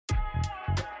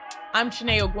I'm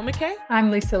Shanae Ogwumike.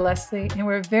 I'm Lisa Leslie, and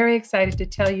we're very excited to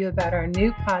tell you about our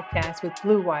new podcast with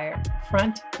Blue Wire,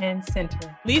 Front and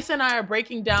Center. Lisa and I are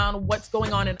breaking down what's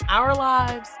going on in our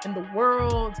lives, in the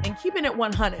world, and keeping it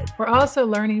 100. We're also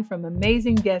learning from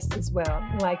amazing guests as well,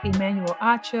 like Emmanuel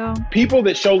Acho. People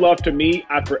that show love to me,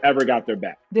 I forever got their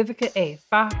back. Vivica A.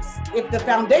 Fox. If the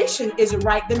foundation isn't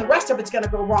right, then the rest of it's going to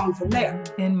go wrong from there.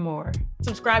 And more.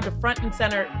 Subscribe to Front and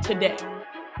Center today.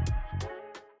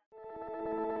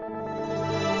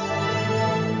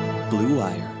 Blue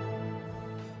Wire.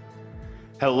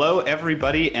 Hello,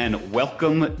 everybody, and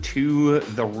welcome to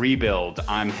The Rebuild.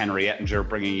 I'm Henry Ettinger,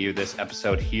 bringing you this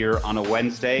episode here on a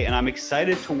Wednesday, and I'm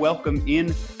excited to welcome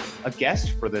in a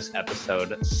guest for this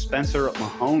episode. Spencer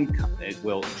Mahone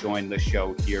will join the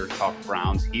show here, Talk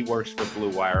Browns. He works for Blue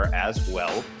Wire as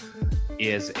well,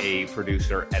 is a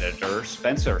producer, editor.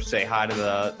 Spencer, say hi to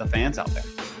the fans out there.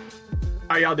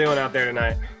 How y'all doing out there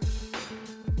tonight?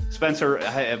 Spencer,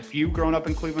 have you grown up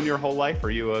in Cleveland your whole life? Are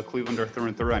you a Clevelander through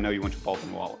and through? I know you went to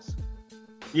Bolton Wallace.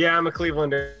 Yeah, I'm a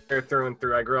Clevelander through and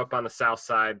through. I grew up on the south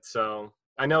side, so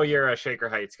I know you're a Shaker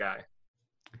Heights guy.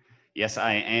 Yes,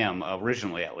 I am,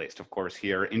 originally at least, of course,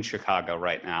 here in Chicago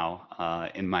right now,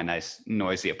 in my nice,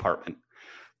 noisy apartment.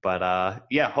 But,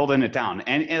 yeah, holding it down.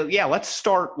 And, yeah, let's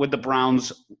start with the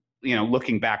Browns,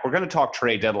 looking back. We're going to talk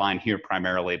trade deadline here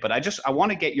primarily, but I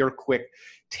want to get your quick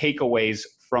takeaways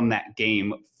from that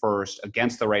game first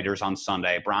against the Raiders on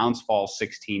Sunday. Browns fall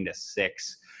 16-6.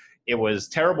 It was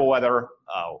terrible weather,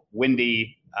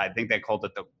 windy. I think they called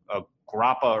it the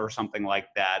grappa or something like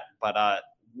that. But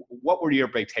what were your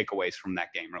big takeaways from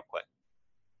that game real quick?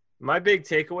 My big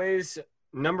takeaways,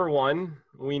 number one,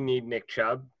 we need Nick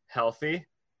Chubb healthy,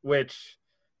 which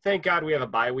thank God we have a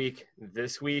bye week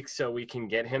this week so we can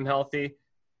get him healthy.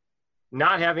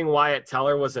 Not having Wyatt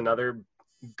Teller was another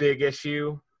big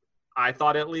issue, I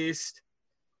thought at least,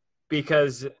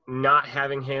 because not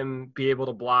having him be able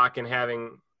to block and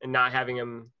not having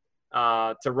him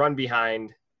to run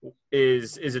behind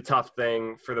is a tough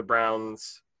thing for the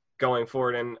Browns going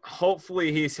forward. And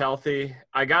hopefully he's healthy.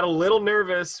 I got a little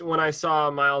nervous when I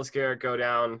saw Myles Garrett go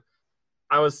down.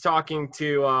 I was talking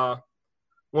to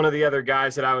one of the other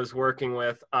guys that I was working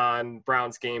with on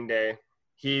Browns game day.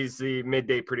 He's the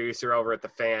midday producer over at The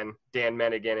Fan, Dan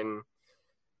Menigan, and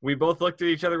we both looked at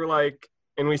each other,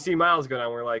 and we see Myles go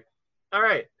down. We're like, all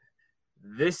right,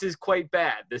 this is quite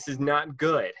bad. This is not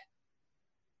good.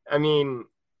 I mean,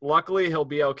 luckily he'll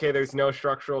be okay. There's no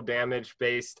structural damage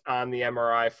based on the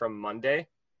MRI from Monday.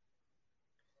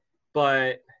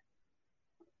 But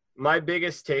my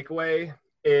biggest takeaway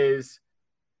is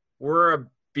we're a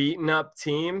beaten up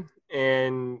team.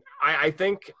 And I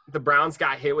think the Browns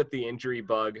got hit with the injury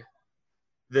bug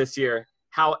this year.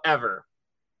 However,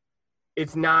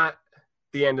 it's not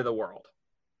the end of the world.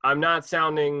 I'm not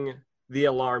sounding the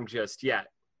alarm just yet.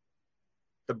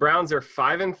 The Browns are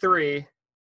 5-3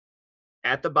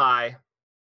 at the bye.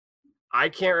 I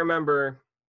can't remember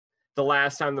the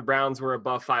last time the Browns were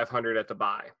above 500 at the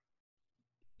bye.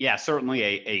 Yeah, certainly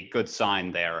a good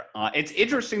sign there. It's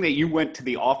interesting that you went to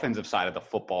the offensive side of the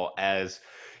football as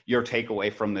your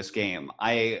takeaway from this game.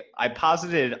 I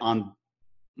posited on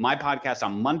my podcast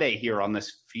on Monday here on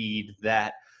this feed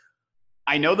that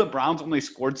I know the Browns only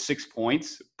scored 6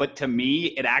 points, but to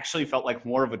me, it actually felt like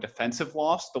more of a defensive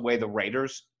loss, the way the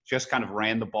Raiders just kind of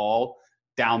ran the ball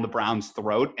down the Browns'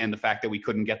 throat and the fact that we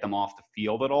couldn't get them off the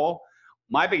field at all.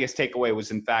 My biggest takeaway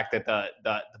was, in fact, that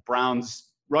the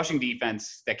Browns' rushing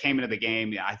defense that came into the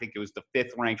game, I think it was the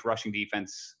 5th-ranked rushing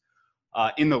defense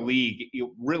in the league,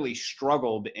 really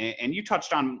struggled. And you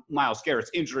touched on Myles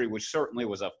Garrett's injury, which certainly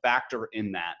was a factor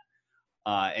in that.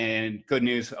 And good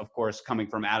news, of course, coming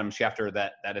from Adam Schefter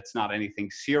that it's not anything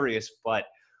serious. But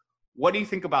what do you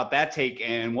think about that take,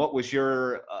 and what was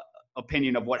your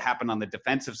opinion of what happened on the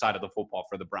defensive side of the football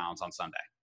for the Browns on Sunday?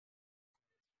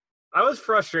 I was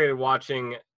frustrated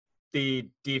watching the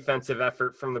defensive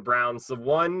effort from the Browns. The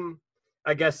one,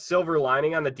 I guess, silver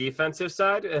lining on the defensive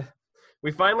side,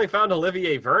 we finally found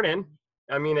Olivier Vernon.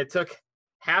 I mean, it took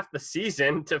half the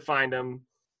season to find him.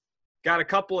 Got a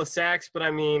couple of sacks, but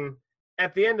I mean,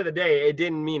 at the end of the day, it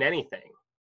didn't mean anything.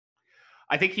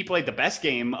 I think he played the best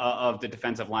game of the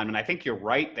defensive lineman. I think you're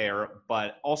right there,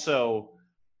 but also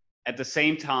at the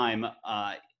same time,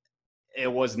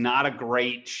 it was not a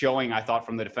great showing, I thought,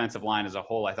 from the defensive line as a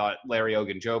whole. I thought Larry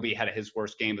Ogunjobi had his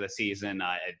worst game of the season.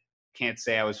 I can't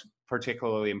say I was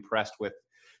particularly impressed with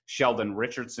Sheldon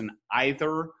Richardson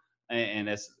either. And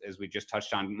as we just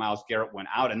touched on, Myles Garrett went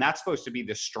out. And that's supposed to be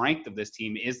the strength of this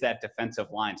team, is that defensive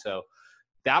line. So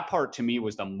that part to me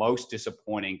was the most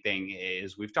disappointing thing.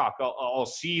 Is we've talked all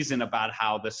season about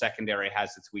how the secondary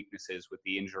has its weaknesses with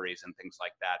the injuries and things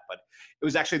like that, but it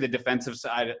was actually the defensive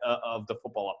side of the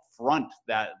football up front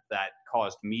that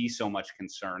caused me so much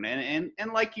concern. And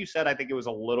like you said, I think it was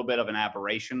a little bit of an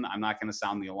aberration. I'm not going to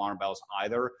sound the alarm bells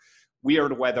either.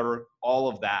 Weird weather, all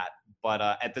of that. But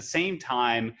at the same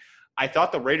time, I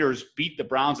thought the Raiders beat the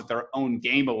Browns at their own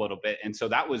game a little bit. And so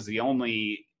that was the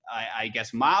only, I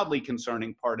guess, mildly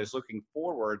concerning part is looking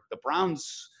forward. The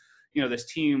Browns,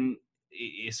 this team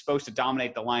is supposed to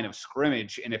dominate the line of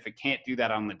scrimmage. And if it can't do that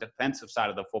on the defensive side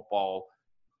of the football,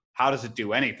 how does it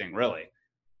do anything, really?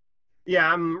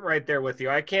 Yeah, I'm right there with you.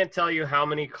 I can't tell you how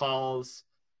many calls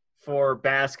for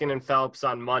Baskin and Phelps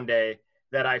on Monday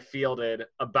that I fielded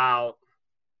about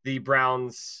the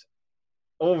Browns'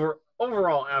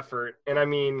 overall effort. And I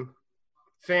mean,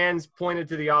 fans pointed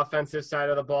to the offensive side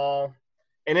of the ball.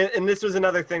 And this was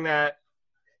another thing that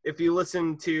if you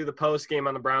listen to the post game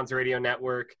on the Browns radio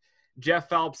network, Jeff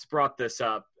Phelps brought this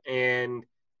up. And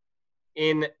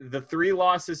in the 3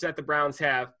 losses that the Browns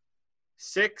have,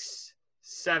 6,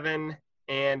 7,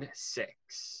 and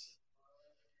 6.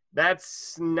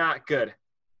 That's not good.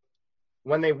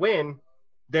 When they win,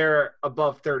 they're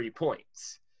above 30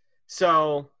 points.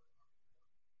 So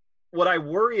what I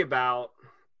worry about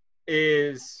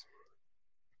is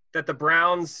that the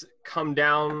Browns come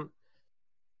down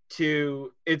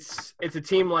to it's a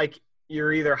team like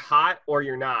you're either hot or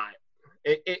you're not.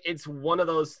 It's one of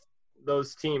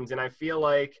those teams, and I feel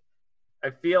like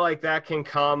that can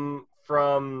come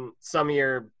from some of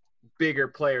your bigger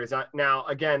players. Now,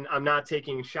 again, I'm not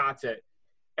taking shots at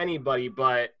anybody,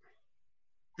 but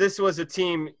this was a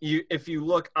team if you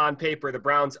look on paper, the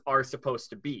Browns are supposed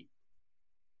to beat.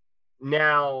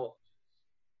 Now,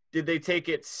 did they take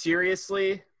it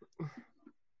seriously?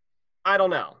 I don't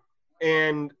know.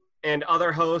 And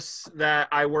other hosts that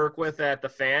I work with at The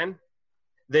Fan,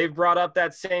 they've brought up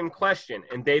that same question,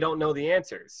 and they don't know the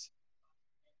answers.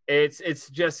 It's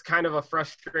just kind of a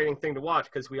frustrating thing to watch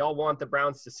because we all want the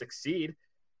Browns to succeed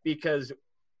because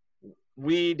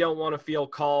we don't want to feel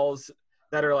calls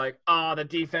that are like, oh, the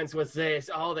defense was this,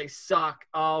 oh, they suck,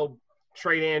 oh,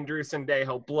 trade Andrew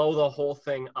Sendejo, blow the whole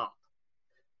thing up.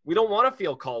 We don't want to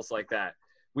feel calls like that.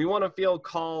 We want to feel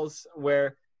calls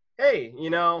where, hey,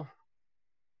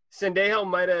 Sendejo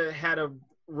might have had a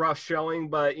rough showing,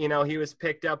 but, he was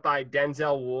picked up by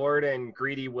Denzel Ward and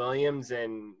Greedy Williams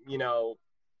and,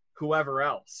 whoever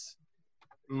else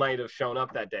might have shown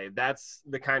up that day. That's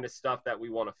the kind of stuff that we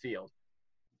want to feel.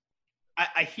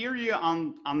 I hear you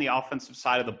on the offensive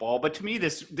side of the ball, but to me,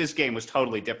 this game was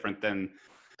totally different than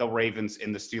the Ravens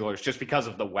and the Steelers just because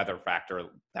of the weather factor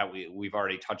that we've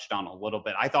already touched on a little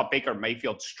bit. I thought Baker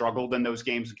Mayfield struggled in those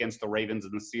games against the Ravens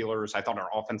and the Steelers. I thought our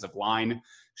offensive line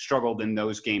struggled in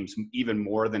those games even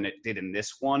more than it did in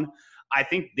this one. I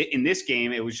think in this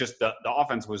game, it was just the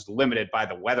offense was limited by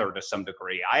the weather to some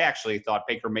degree. I actually thought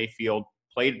Baker Mayfield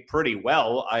played pretty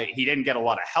well. He didn't get a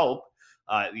lot of help.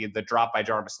 The drop by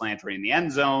Jarvis Landry in the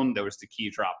end zone. There was the key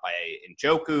drop by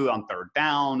Njoku on 3rd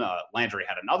down. Landry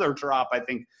had another drop. I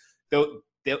think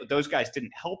those guys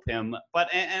didn't help him. But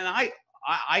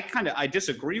I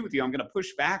disagree with you. I'm going to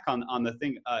push back on the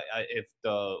thing. If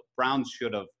the Browns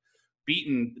should have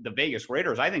beaten the Vegas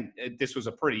Raiders, I think this was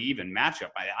a pretty even matchup.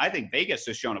 I think Vegas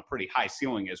has shown a pretty high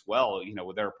ceiling as well,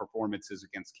 with their performances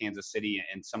against Kansas City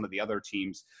and some of the other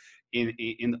teams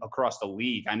in across the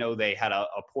league. I know they had a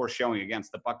poor showing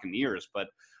against the Buccaneers, but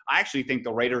I actually think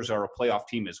the Raiders are a playoff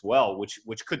team as well,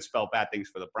 which could spell bad things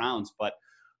for the Browns. But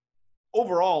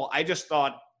overall, I just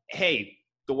thought, hey,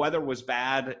 the weather was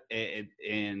bad,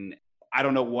 and I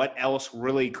don't know what else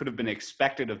really could have been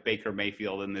expected of Baker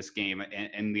Mayfield in this game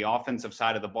and the offensive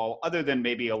side of the ball, other than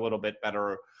maybe a little bit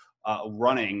better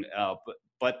running.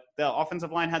 But the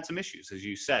offensive line had some issues, as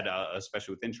you said,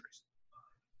 especially with injuries.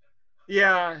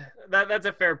 Yeah, that's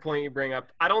a fair point you bring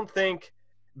up. I don't think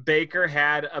Baker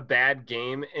had a bad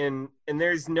game, and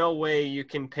there's no way you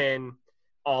can pin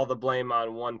all the blame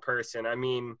on one person. I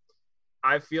mean,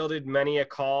 I've fielded many a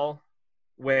call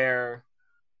where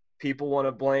people want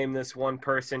to blame this one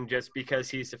person just because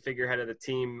he's the figurehead of the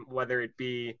team, whether it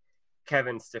be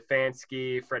Kevin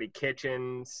Stefanski, Freddie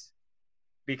Kitchens,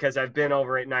 because I've been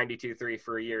over at 92.3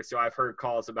 for a year, so I've heard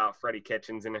calls about Freddie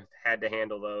Kitchens and have had to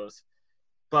handle those.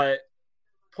 But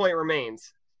point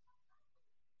remains,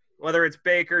 whether it's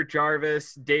Baker,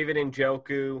 Jarvis, David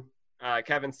Njoku,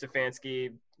 Kevin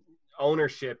Stefanski,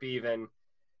 ownership even,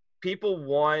 people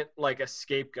want like a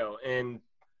scapegoat. And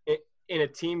in a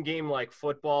team game like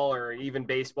football or even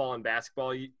baseball and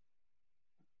basketball, you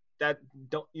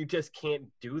just can't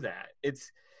do that.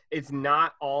 it's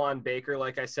not all on Baker.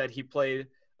 Like I said, he played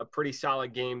a pretty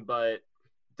solid game, but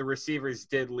the receivers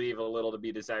did leave a little to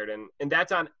be desired. And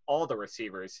that's on all the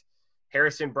receivers.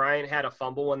 Harrison Bryant had a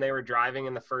fumble when they were driving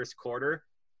in the first quarter.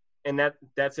 And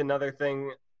that's another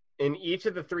thing. In each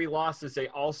of the 3 losses, they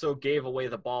also gave away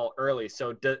the ball early.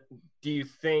 So do you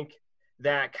think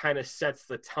that kind of sets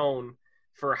the tone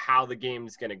for how the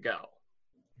game's going to go?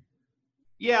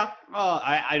 Yeah,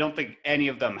 I don't think any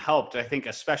of them helped. I think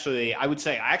especially, I would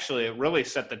say actually it really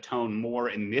set the tone more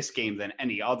in this game than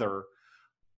any other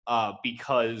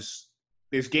because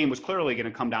this game was clearly going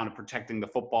to come down to protecting the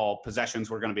football. Possessions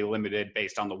were going to be limited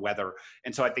based on the weather.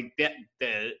 And so I think that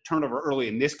the turnover early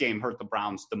in this game hurt the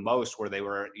Browns the most, where they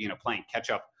were, playing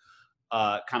catch up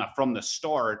kind of from the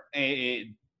start.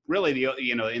 Really,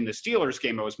 in the Steelers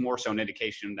game, it was more so an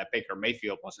indication that Baker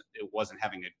Mayfield wasn't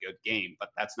having a good game, but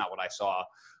that's not what I saw.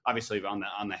 Obviously, on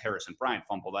the Harrison Bryant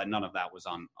fumble, that none of that was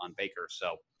on Baker.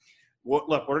 So,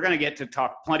 look, we're going to get to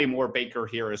talk plenty more Baker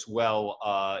here as well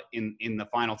in the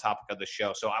final topic of the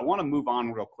show. So I want to move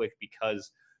on real quick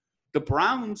because the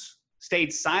Browns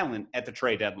stayed silent at the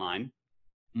trade deadline,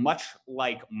 much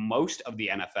like most of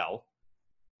the NFL.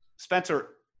 Spencer,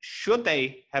 should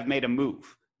they have made a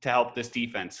move to help this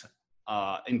defense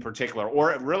in particular,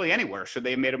 or really anywhere? Should they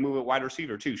have made a move at wide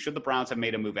receiver too? Should the Browns have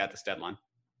made a move at this deadline?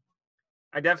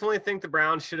 I definitely think the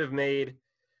Browns should have made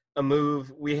a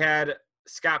move. We had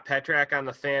Scott Petrak on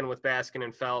the Fan with Baskin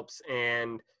and Phelps,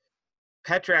 and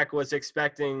Petrak was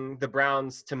expecting the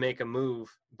Browns to make a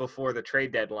move before the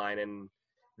trade deadline, and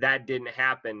that didn't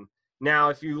happen. Now,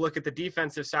 if you look at the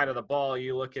defensive side of the ball,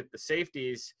 you look at the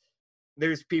safeties,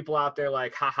 there's people out there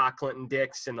like Clinton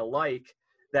Dix and the like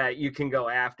that you can go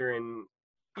after. And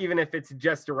even if it's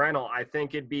just a rental, I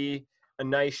think it'd be a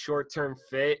nice short-term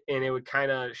fit, and it would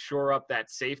kind of shore up that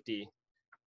safety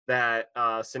that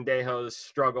Sendejo's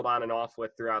struggled on and off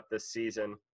with throughout this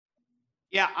season.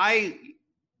 Yeah,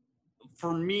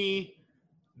 for me,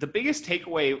 the biggest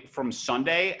takeaway from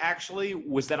Sunday actually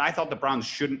was that I thought the Browns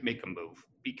shouldn't make a move,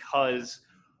 because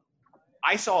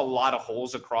I saw a lot of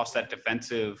holes across that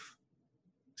defensive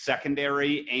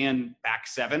secondary and back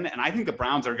seven, and I think the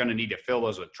Browns are going to need to fill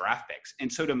those with draft picks.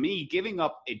 And so to me, giving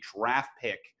up a draft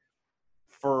pick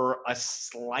for a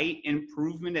slight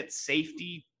improvement at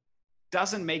safety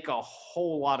doesn't make a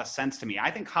whole lot of sense to me. I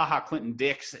think Clinton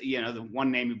Dix, the one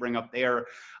name you bring up there,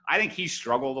 I think he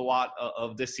struggled a lot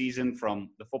of this season from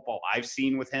the football I've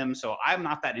seen with him. So I'm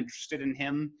not that interested in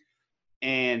him.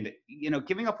 And,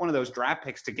 giving up one of those draft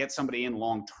picks to get somebody in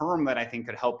long-term that I think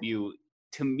could help you,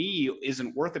 to me,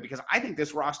 isn't worth it, because I think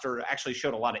this roster actually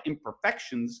showed a lot of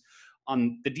imperfections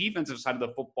on the defensive side of the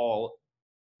football.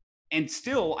 And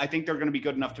still, I think they're going to be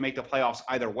good enough to make the playoffs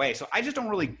either way. So I just don't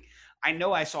really – I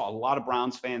know I saw a lot of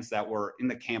Browns fans that were in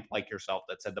the camp like yourself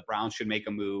that said the Browns should make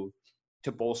a move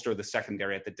to bolster the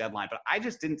secondary at the deadline. But I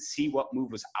just didn't see what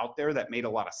move was out there that made a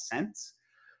lot of sense.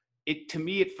 To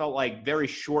me, it felt like very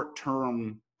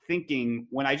short-term thinking,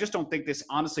 when I just don't think this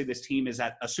team is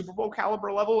at a Super Bowl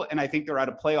caliber level, and I think they're at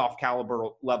a playoff caliber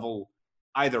level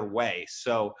either way.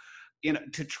 So,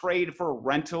 to trade for a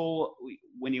rental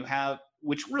when you have,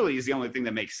 which really is the only thing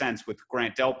that makes sense, with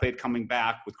Grant Delpit coming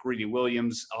back, with Greedy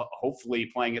Williams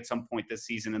hopefully playing at some point this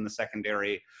season in the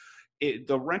secondary,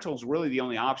 the rental is really the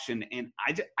only option. And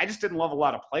I just didn't love a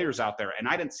lot of players out there, and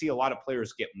I didn't see a lot of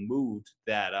players get moved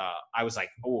that I was like,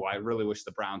 oh, I really wish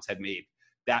the Browns had made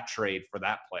that trade for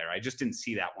that player. I just didn't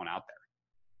see that one out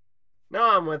there. No,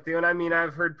 I'm with you. And I mean,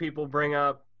 I've heard people bring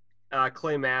up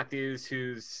Clay Matthews,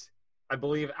 who's, I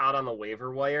believe, out on the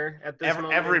waiver wire at this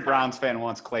moment. Every Browns fan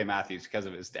wants Clay Matthews because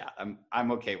of his dad.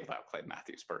 I'm okay without Clay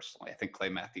Matthews personally. I think Clay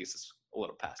Matthews is a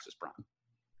little past his prime.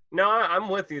 No, I'm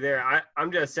with you there.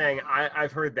 I'm just saying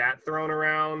I've heard that thrown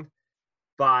around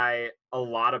by a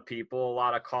lot of people, a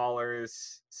lot of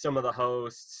callers, some of the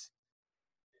hosts.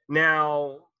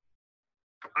 Now,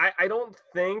 I don't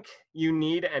think you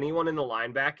need anyone in the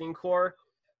linebacking core.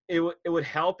 It would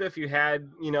help if you had,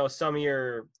 some of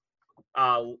your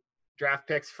draft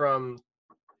picks from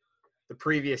the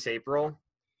previous April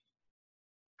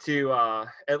to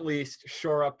at least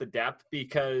shore up the depth,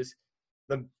 because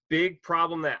the big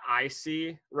problem that I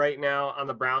see right now on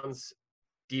the Browns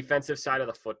defensive side of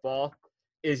the football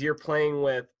is you're playing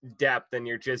with depth and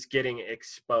you're just getting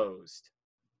exposed.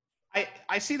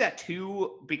 I see that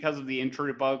too, because of the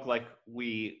injury bug, like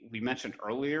we mentioned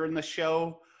earlier in the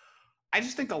show. I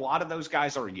just think a lot of those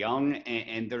guys are young,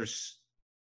 and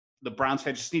the Browns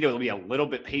fans just need to be a little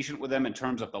bit patient with them in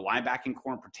terms of the linebacking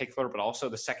core in particular, but also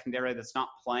the secondary that's not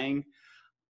playing.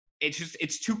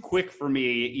 It's too quick for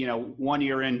me, 1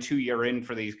 year in, 2 year in,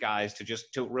 for these guys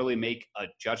to really make a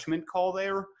judgment call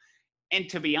there. And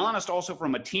to be honest, also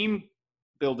from a team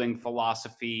building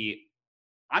philosophy,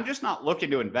 I'm just not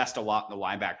looking to invest a lot in the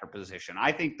linebacker position.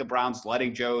 I think the Browns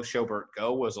letting Joe Schobert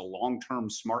go was a long-term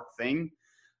smart thing.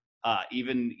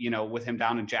 Even, with him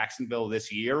down in Jacksonville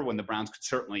this year when the Browns could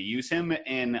certainly use him.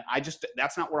 And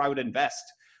that's not where I would invest.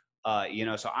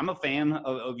 So I'm a fan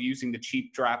of using the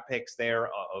cheap draft picks there,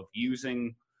 of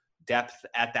using depth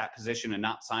at that position and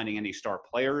not signing any star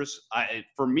players.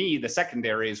 For me, the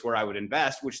secondary is where I would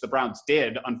invest, which the Browns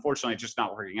did. Unfortunately, it's just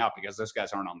not working out because those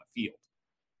guys aren't on the field.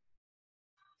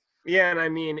 Yeah,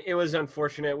 and it was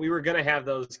unfortunate. We were going to have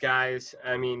those guys.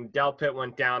 Delpit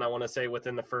went down, I want to say,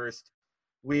 within the first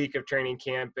week of training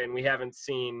camp, and we haven't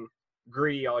seen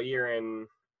Greedy all year. And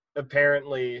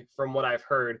apparently, from what I've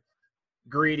heard,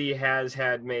 Greedy has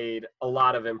made a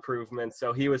lot of improvements.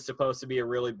 So he was supposed to be a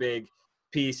really big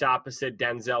piece opposite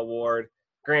Denzel Ward.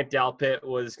 Grant Delpit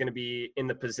was going to be in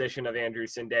the position of Andrew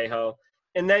Sendejo.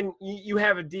 And then you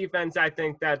have a defense, I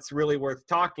think, that's really worth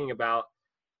talking about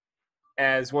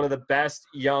as one of the best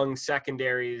young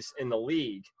secondaries in the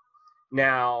league.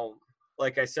 Now,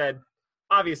 like I said,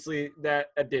 obviously that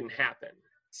didn't happen.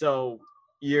 So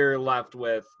you're left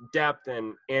with depth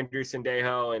and Andrew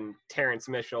Sendejo and Terrence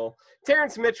Mitchell.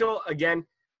 Terrence Mitchell, again,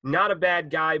 not a bad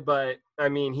guy, but,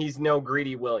 he's no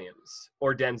Greedy Williams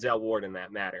or Denzel Ward in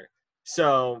that matter.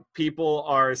 So people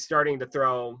are starting to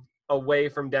throw away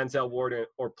from Denzel Ward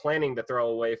or planning to throw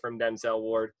away from Denzel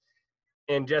Ward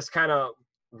and just kind of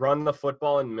run the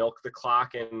football and milk the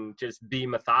clock and just be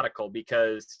methodical,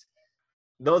 because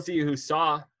those of you who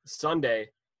saw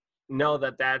Sunday know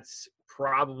that that's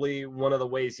probably one of the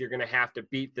ways you're going to have to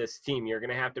beat this team. You're going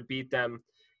to have to beat them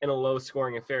in a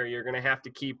low-scoring affair. You're going to have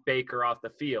to keep Baker off the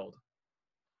field.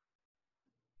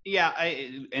 Yeah,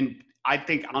 I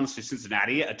think, honestly,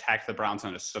 Cincinnati attacked the Browns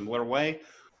in a similar way.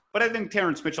 But I think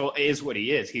Terrence Mitchell is what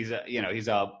he is. He's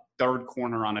a third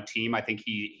corner on a team. I think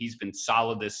he's been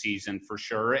solid this season for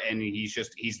sure. And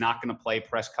he's not going to play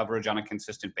press coverage on a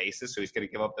consistent basis. So he's going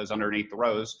to give up those underneath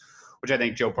throws, which I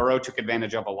think Joe Burrow took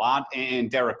advantage of a lot, and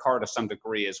Derek Carr to some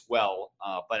degree as well.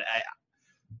 But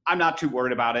I'm not too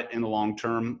worried about it in the long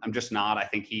term. I'm just not. I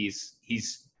think he's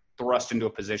thrust into a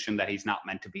position that he's not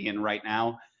meant to be in right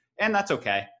now, and that's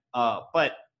okay.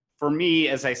 But for me,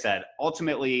 as I said,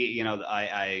 ultimately,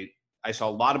 I saw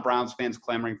a lot of Browns fans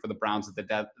clamoring for the Browns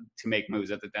to make moves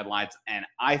at the deadlines, and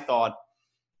I thought,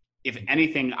 if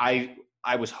anything, I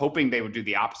was hoping they would do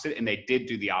the opposite, and they did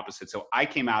do the opposite. So I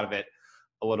came out of it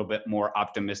a little bit more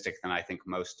optimistic than I think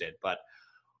most did. But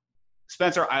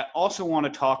Spencer, I also want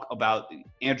to talk about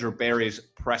Andrew Berry's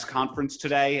press conference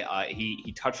today.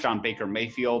 He touched on Baker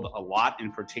Mayfield a lot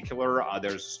in particular.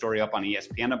 There's a story up on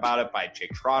ESPN about it by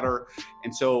Jake Trotter.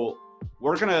 And so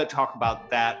we're going to talk about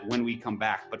that when we come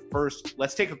back. But first,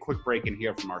 let's take a quick break and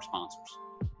hear from our sponsors.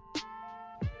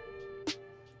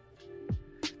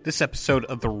 This episode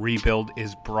of The Rebuild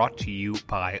is brought to you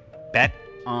by Bet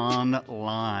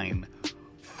Online.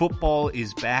 Football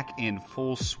is back in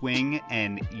full swing,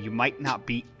 and you might not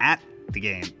be at the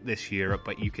game this year,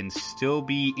 but you can still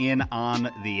be in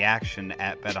on the action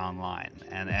at BetOnline.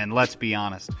 And let's be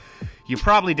honest, you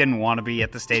probably didn't want to be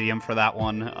at the stadium for that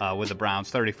one with the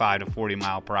Browns' 35 to 40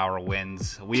 mile per hour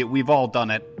winds. We've all done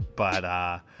it,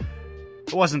 but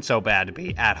it wasn't so bad to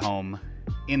be at home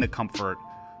in the comfort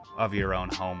of your own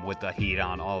home with the heat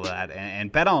on, all that.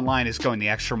 And BetOnline is going the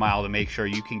extra mile to make sure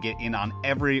you can get in on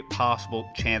every possible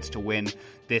chance to win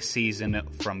this season,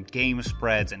 from game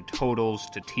spreads and totals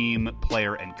to team,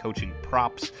 player, and coaching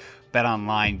props.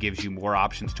 BetOnline gives you more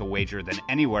options to wager than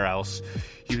anywhere else.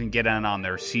 You can get in on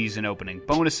their season-opening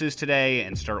bonuses today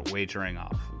and start wagering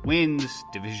off wins,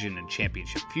 division, and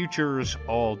championship futures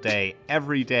all day,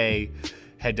 every day.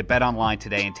 Head to BetOnline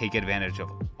today and take advantage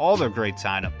of all their great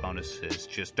sign-up bonuses.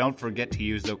 Just don't forget to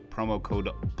use the promo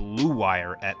code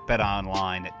BLUEWIRE at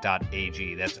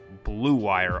betonline.ag. That's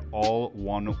BLUEWIRE, all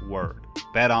one word.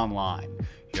 BetOnline,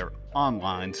 your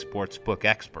online sportsbook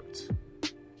experts.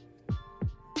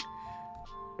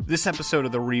 This episode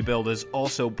of The Rebuild is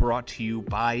also brought to you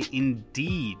by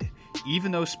Indeed.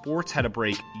 Even though sports had a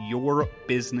break, your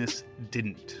business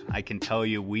didn't. I can tell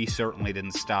you, we certainly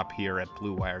didn't stop here at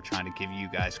Blue Wire trying to give you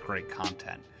guys great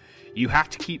content. You have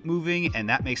to keep moving, and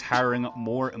that makes hiring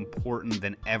more important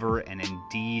than ever, and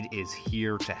Indeed is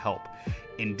here to help.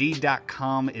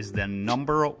 Indeed.com is the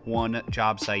 #1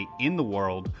 job site in the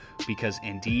world because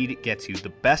Indeed gets you the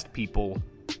best people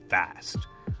fast.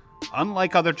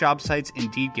 Unlike other job sites,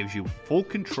 Indeed gives you full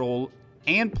control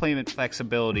and payment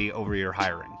flexibility over your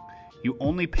hiring. You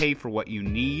only pay for what you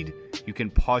need, you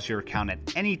can pause your account at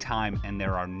any time, and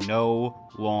there are no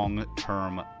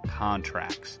long-term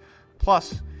contracts.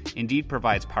 Plus, Indeed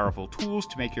provides powerful tools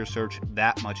to make your search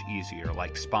that much easier,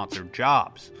 like sponsored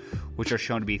jobs, which are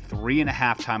shown to be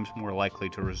 3.5 times more likely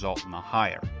to result in a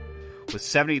hire. With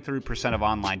 73% of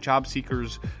online job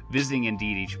seekers visiting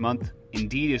Indeed each month,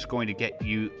 Indeed is going to get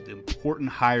you the important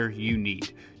hire you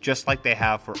need, just like they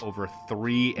have for over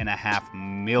 3.5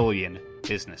 million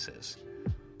businesses.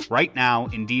 Right now,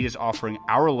 Indeed is offering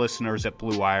our listeners at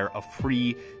Blue Wire a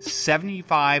free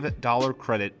 $75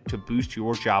 credit to boost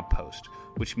your job post,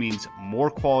 which means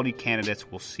more quality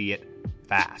candidates will see it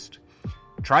fast.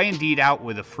 Try Indeed out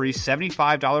with a free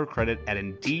 $75 credit at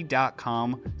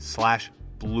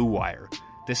Indeed.com/Blue Wire.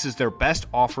 This is their best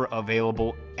offer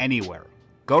available anywhere.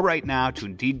 Go right now to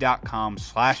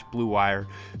Indeed.com/Blue Wire.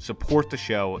 Support the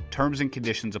show. Terms and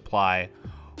conditions apply.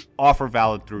 Offer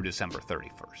valid through December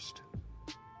 31st.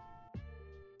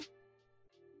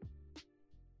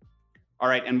 All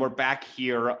right, and we're back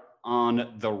here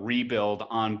on The Rebuild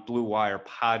on Blue Wire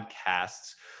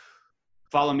Podcasts.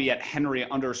 Follow me at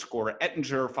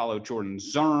Henry_Ettinger. Follow Jordan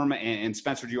Zerm. And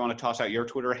Spencer, do you want to toss out your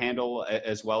Twitter handle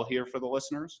as well here for the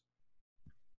listeners?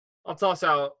 I'll toss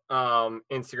out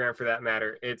Instagram for that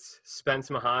matter. It's Spence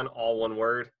Mahan, all one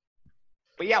word.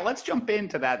 But yeah, let's jump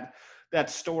into that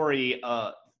story,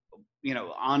 on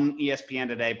ESPN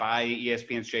today by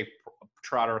ESPN's Jake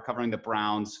Trotter covering the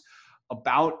Browns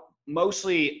about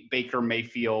mostly Baker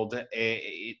Mayfield.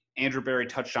 Andrew Berry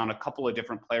touched on a couple of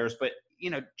different players, but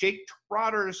Jake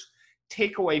Trotter's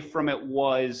takeaway from it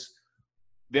was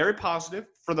very positive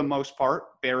for the most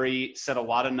part. Berry said a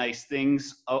lot of nice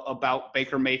things about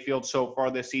Baker Mayfield so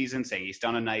far this season, saying he's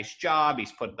done a nice job,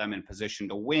 he's put them in position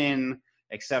to win,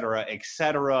 et cetera, et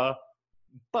cetera.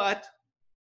 But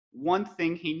one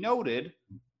thing he noted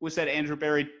was that Andrew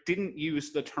Berry didn't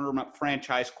use the term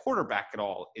franchise quarterback at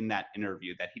all in that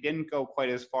interview, that he didn't go quite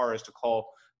as far as to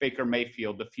call Baker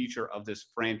Mayfield the future of this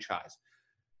franchise.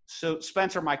 So,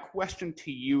 Spencer, my question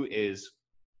to you is,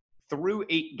 through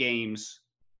 8 games,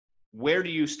 where do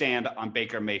you stand on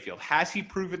Baker Mayfield? Has he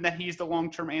proven that he's the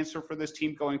long-term answer for this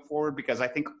team going forward? Because I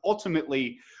think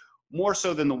ultimately, more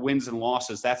so than the wins and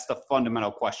losses, that's the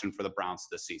fundamental question for the Browns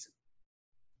this season.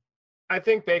 I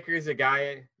think Baker is a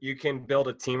guy you can build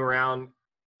a team around.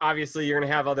 Obviously, you're going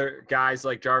to have other guys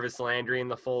like Jarvis Landry in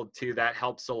the fold too. That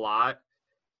helps a lot.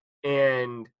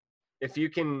 And if you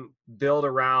can build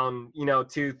around,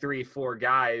 2, 3, 4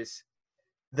 guys,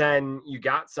 then you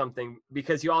got something,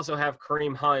 because you also have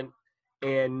Kareem Hunt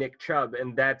and Nick Chubb,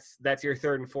 and that's your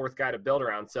third and fourth guy to build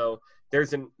around. So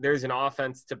there's an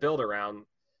offense to build around.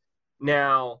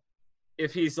 Now,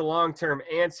 if he's the long-term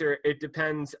answer, it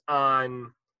depends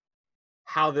on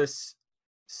how this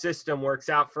system works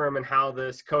out for him and how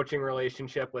this coaching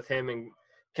relationship with him and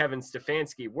Kevin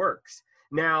Stefanski works.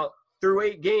 Now, through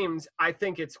 8 games, I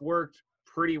think it's worked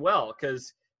pretty well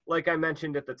because, like I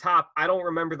mentioned at the top, I don't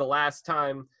remember the last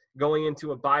time going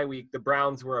into a bye week the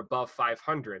Browns were above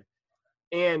 500.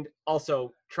 And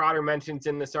also, Trotter mentions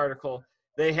in this article,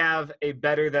 they have a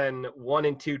better than 1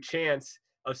 in 2 chance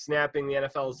of snapping the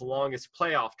NFL's longest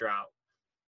playoff drought.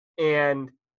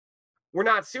 And we're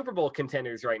not Super Bowl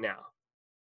contenders right now.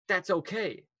 That's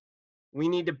okay. We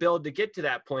need to build to get to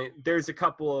that point. There's a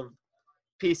couple of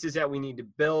pieces that we need to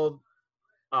build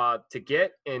to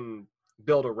get and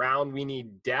build around. We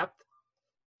need depth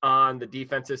on the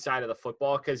defensive side of the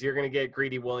football, because you're going to get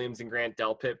Greedy Williams and Grant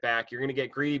Delpit back. You're going to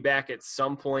get Greedy back at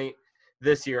some point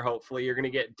this year, hopefully. You're going to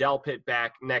get Delpit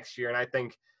back next year, and I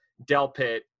think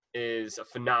Delpit is a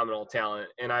phenomenal talent,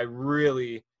 and I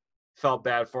really felt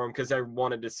bad for him because I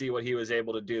wanted to see what he was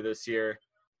able to do this year.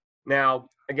 Now,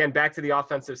 again, back to the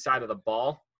offensive side of the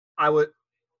ball, I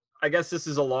guess this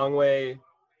is a long way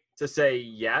to say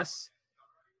yes.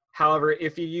 However,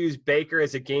 if you use Baker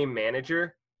as a game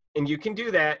manager, and you can do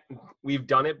that, we've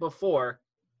done it before,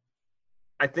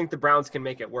 I think the Browns can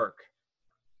make it work.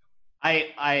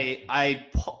 I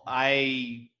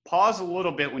pause a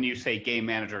little bit when you say game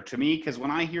manager to me, because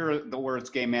when I hear the words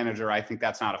game manager, I think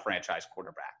that's not a franchise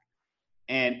quarterback.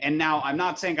 And now I'm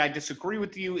not saying I disagree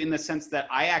with you in the sense that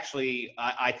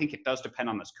I think it does depend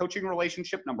on this coaching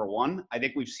relationship. Number one, I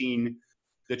think we've seen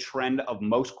the trend of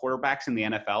most quarterbacks in the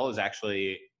NFL is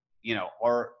actually,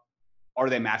 are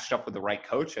they matched up with the right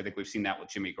coach? I think we've seen that with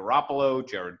Jimmy Garoppolo,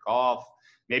 Jared Goff,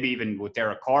 maybe even with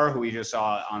Derek Carr, who we just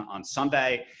saw on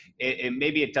Sunday.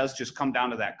 Maybe it does just come down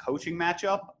to that coaching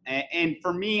matchup. And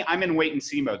for me, I'm in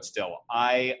wait-and-see mode still.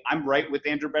 I'm right with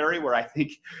Andrew Berry, where I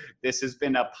think this has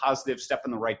been a positive step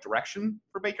in the right direction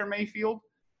for Baker Mayfield.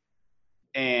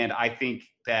 And I think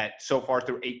that so far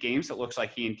through 8 games, it looks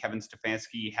like he and Kevin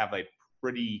Stefanski have a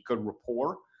pretty good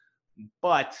rapport.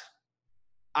 But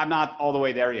I'm not all the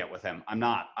way there yet with him. I'm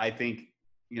not. I think,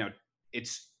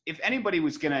 it's if anybody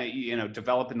was going to,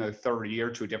 develop in their third year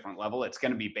to a different level, it's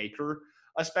going to be Baker,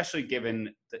 especially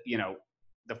given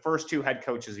the first two head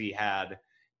coaches he had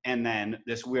and then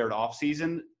this weird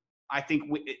offseason. I think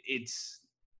it's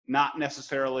not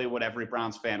necessarily what every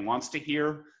Browns fan wants to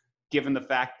hear, given the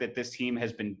fact that this team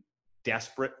has been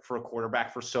desperate for a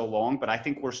quarterback for so long. But I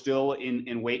think we're still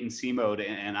in wait and see mode.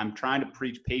 And I'm trying to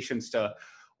preach patience to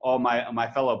all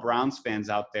my fellow Browns fans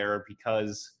out there,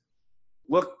 because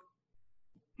look,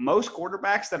 most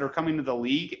quarterbacks that are coming to the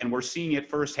league, and we're seeing it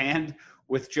firsthand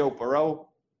with Joe Burrow,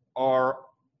 are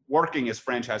working as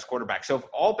franchise quarterbacks. So if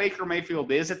all Baker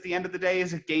Mayfield is at the end of the day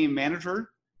is a game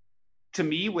manager, to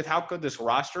me, with how good this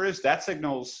roster is, that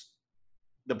signals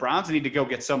the Browns need to go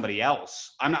get somebody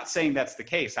else. I'm not saying that's the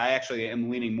case. I actually am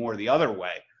leaning more the other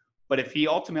way. But if he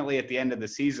ultimately at the end of the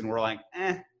season, we're like,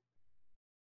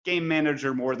 game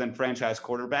manager more than franchise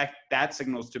quarterback, that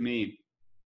signals to me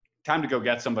time to go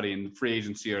get somebody in free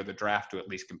agency or the draft to at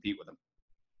least compete with him.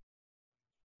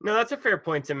 No, that's a fair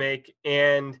point to make.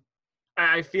 And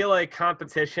I feel like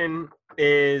competition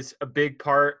is a big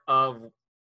part of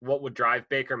what would drive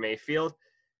Baker Mayfield.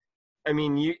 I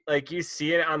mean, you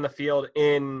see it on the field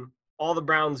in all the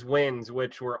Browns wins,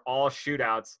 which were all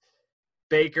shootouts.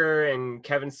 Baker and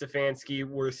Kevin Stefanski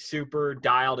were super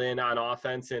dialed in on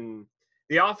offense, and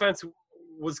the offense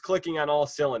was clicking on all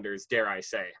cylinders, dare I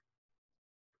say,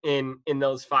 in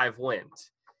those 5 wins.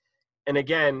 And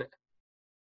again,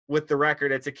 with the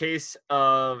record, it's a case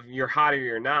of you're hot or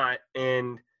you're not.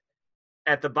 And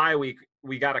at the bye week,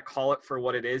 we got to call it for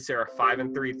what it is. They're a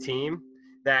 5-3 team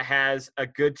that has a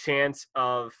good chance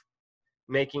of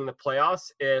making the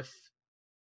playoffs if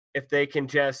they can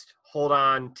just hold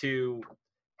on to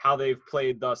how they've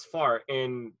played thus far.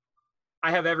 And I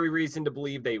have every reason to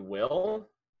believe they will,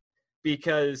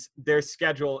 because their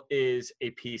schedule is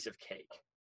a piece of cake.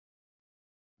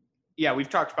 Yeah, we've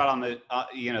talked about on the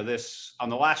this on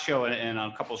the last show and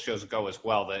on a couple of shows ago as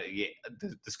well that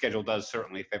the schedule does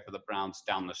certainly favor the Browns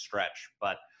down the stretch.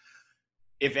 But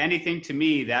if anything, to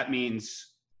me, that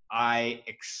means I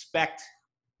expect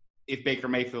if Baker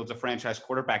Mayfield's a franchise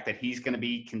quarterback that he's going to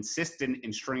be consistent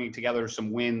in stringing together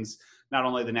some wins, not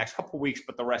only the next couple of weeks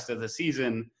but the rest of the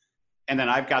season. And then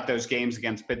I've got those games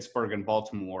against Pittsburgh and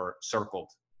Baltimore circled.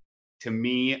 To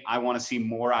me, I want to see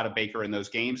more out of Baker in those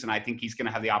games, and I think he's going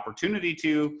to have the opportunity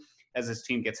to as his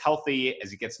team gets healthy,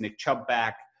 as he gets Nick Chubb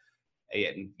back.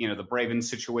 And, the Ravens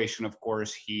situation, of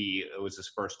course, it was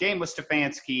his first game with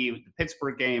Stefanski. The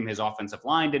Pittsburgh game, his offensive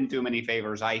line didn't do him any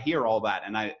favors. I hear all that,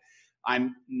 and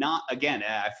I'm not, again,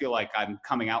 I feel like I'm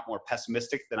coming out more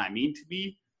pessimistic than I mean to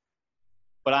be,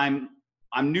 but I'm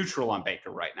neutral on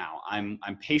Baker right now. I'm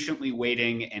patiently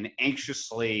waiting and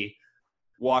anxiously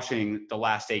watching the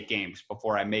last 8 games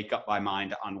before I make up my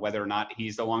mind on whether or not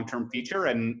he's the long-term feature.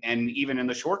 And even in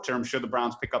the short term, should the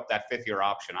Browns pick up that 5th-year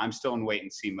option? I'm still in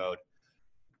wait-and-see mode.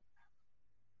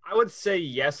 I would say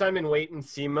yes, I'm in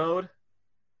wait-and-see mode,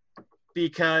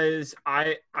 because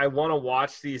I want to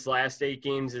watch these last 8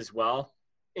 games as well.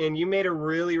 And you made a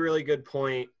really, really good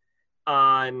point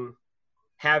on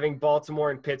having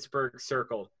Baltimore and Pittsburgh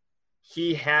circled.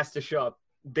 He has to show up.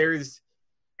 There's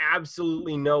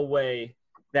absolutely no way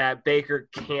that Baker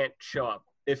can't show up.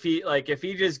 If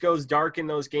he just goes dark in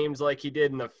those games like he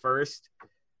did in the first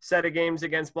set of games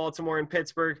against Baltimore and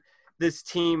Pittsburgh, this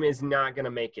team is not going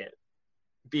to make it,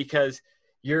 because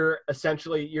you're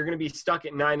going to be stuck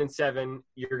at 9-7.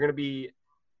 You're going to be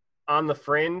on the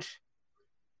fringe.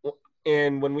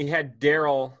 And when we had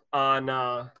Daryl on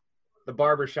the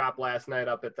barbershop last night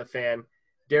up at the Fan,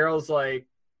 Daryl's like,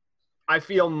 I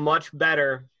feel much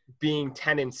better being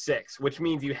 10-6, which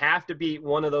means you have to beat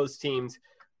one of those teams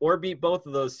or beat both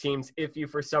of those teams if you,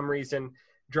 for some reason,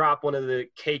 drop one of the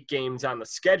cake games on the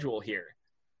schedule here.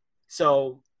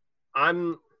 So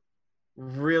I'm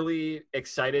really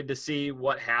excited to see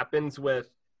what happens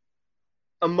with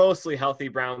a mostly healthy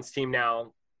Browns team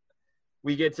now.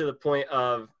 We get to the point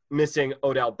of missing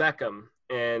Odell Beckham,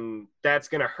 and that's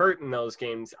going to hurt in those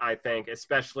games, I think,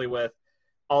 especially with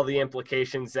all the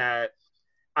implications that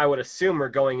I would assume are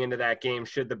going into that game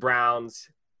should the Browns,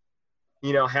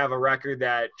 have a record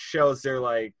that shows they're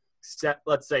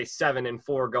let's say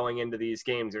 7-4 going into these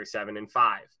games, or 7-5.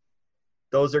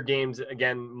 Those are games,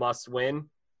 again, must win.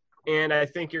 And I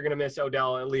think you're going to miss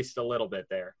Odell at least a little bit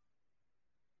there.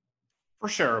 For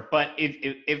sure. But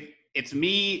if it's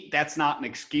me, that's not an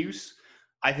excuse.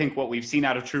 I think what we've seen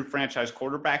out of true franchise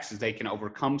quarterbacks is they can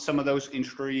overcome some of those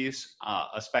injuries,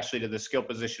 especially to the skill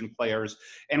position players.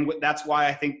 And that's why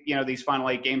I think, these final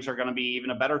 8 games are going to be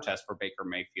even a better test for Baker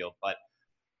Mayfield. But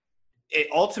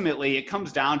ultimately, it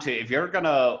comes down to if you're going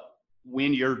to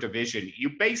win your division,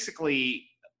 you basically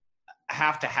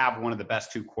have to have one of the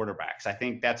best two quarterbacks. I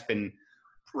think that's been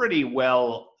pretty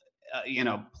well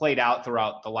played out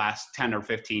throughout the last 10 or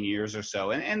 15 years or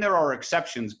so. And there are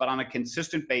exceptions, but on a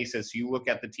consistent basis, you look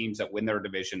at the teams that win their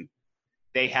division,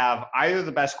 they have either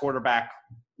the best quarterback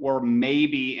or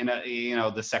maybe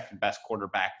the second best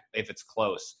quarterback if it's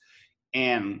close.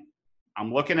 And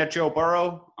I'm looking at Joe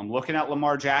Burrow. I'm looking at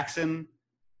Lamar Jackson.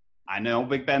 I know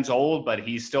Big Ben's old, but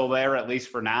he's still there at least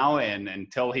for now and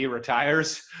until he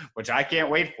retires, which I can't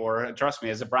wait for, trust me,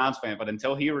 as a Browns fan. But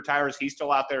until he retires, he's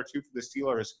still out there too for the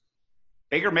Steelers.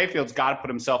 Baker Mayfield's got to put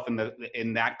himself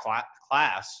in that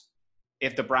class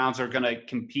if the Browns are going to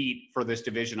compete for this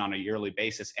division on a yearly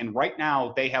basis. And right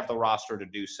now, they have the roster to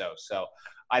do so. So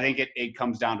I think it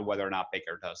comes down to whether or not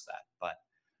Baker does that. But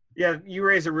yeah, you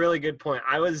raise a really good point.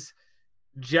 I was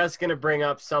just going to bring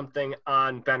up something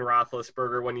on Ben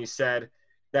Roethlisberger when you said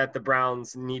that the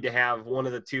Browns need to have one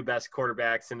of the two best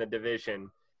quarterbacks in the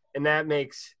division. And that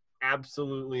makes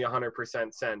absolutely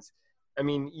 100% sense. I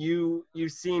mean,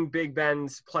 you've seen Big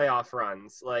Ben's playoff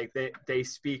runs. Like, they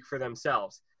speak for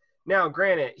themselves. Now,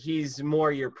 granted, he's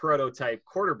more your prototype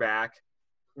quarterback,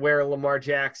 where Lamar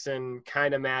Jackson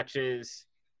kind of matches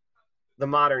the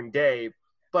modern day.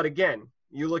 But again,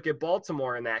 you look at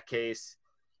Baltimore in that case,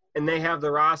 and they have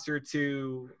the roster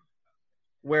to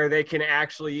where they can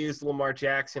actually use Lamar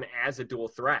Jackson as a dual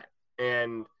threat.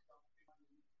 And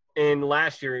in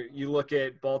last year, you look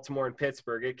at Baltimore and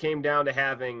Pittsburgh, it came down to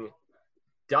having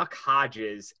Duck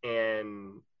Hodges,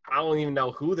 and I don't even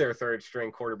know who their third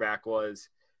string quarterback was,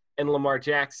 and Lamar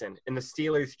Jackson. And the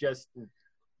Steelers just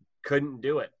couldn't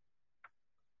do it.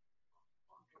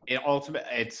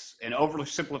 It's an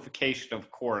oversimplification, of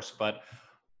course, but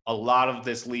a lot of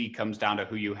this league comes down to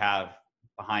who you have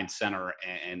behind center,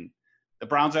 and the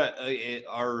Browns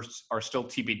are still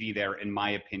TBD there, in my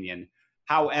opinion.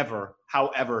 However,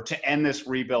 to end this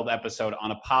rebuild episode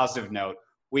on a positive note,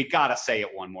 we got to say it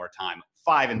one more time.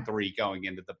 5-3 going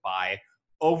into the bye,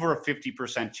 over a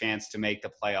 50% chance to make the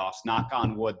playoffs. Knock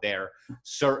on wood there.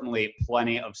 Certainly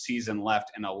plenty of season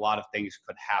left and a lot of things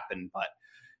could happen. But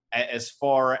as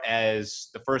far as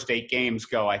the first 8 games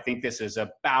go, I think this is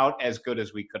about as good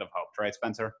as we could have hoped. Right,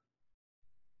 Spencer?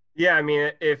 Yeah, I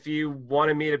mean, if you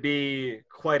wanted me to be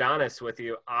quite honest with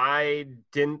you, I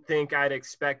didn't think I'd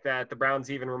expect that the Browns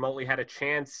even remotely had a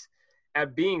chance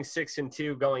at being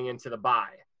 6-2 going into the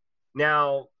bye.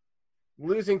 Now,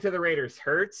 losing to the Raiders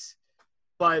hurts,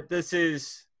 but this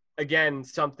is, again,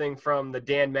 something from the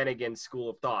Dan Mennigan school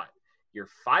of thought. You're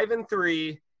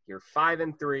 5-3, you're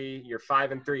 5-3, you're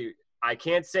 5-3. I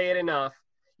can't say it enough.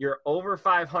 You're over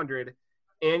 500,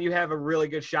 and you have a really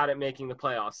good shot at making the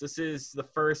playoffs. This is the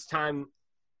first time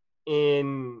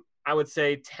in, I would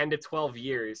say, 10 to 12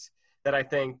 years that I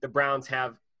think the Browns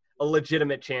have a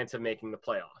legitimate chance of making the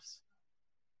playoffs.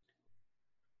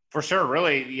 For sure,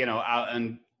 really,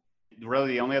 and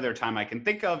really the only other time I can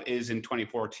think of is in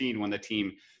 2014 when the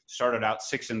team started out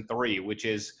 6-3, which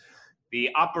is the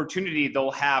opportunity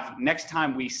they'll have next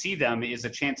time we see them is a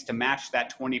chance to match that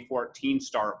 2014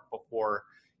 start before,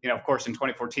 of course, in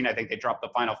 2014, I think they dropped the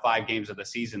final 5 games of the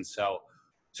season. So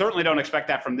certainly don't expect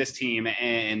that from this team.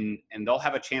 And they'll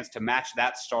have a chance to match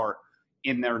that start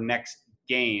in their next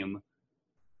game.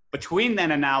 Between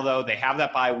then and now, though, they have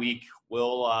that bye week.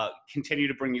 We'll continue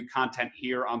to bring you content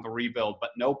here on the rebuild, but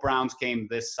no Browns game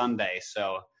this Sunday.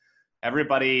 So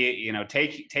everybody,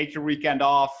 take your weekend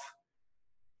off,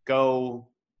 go,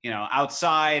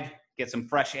 outside, get some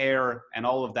fresh air and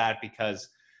all of that, because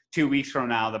 2 weeks from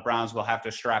now, the Browns will have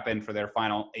to strap in for their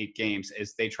final 8 games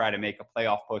as they try to make a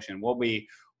playoff push, and we'll be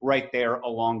right there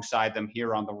alongside them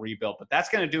here on the rebuild. But that's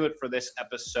going to do it for this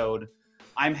episode.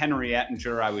 I'm Henry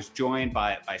Ettinger. I was joined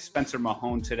by Spencer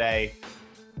Mahone today,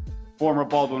 former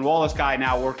Baldwin Wallace guy,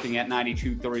 now working at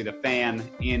 92.3 The Fan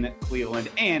in Cleveland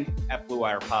and at Blue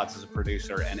Wire Pods as a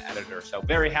producer and editor. So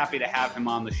very happy to have him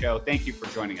on the show. Thank you for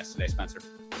joining us today, Spencer.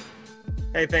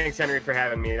 Hey, thanks, Henry, for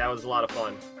having me. That was a lot of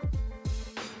fun.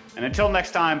 And until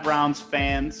next time, Browns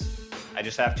fans, I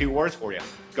just have 2 words for you.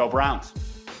 Go Browns.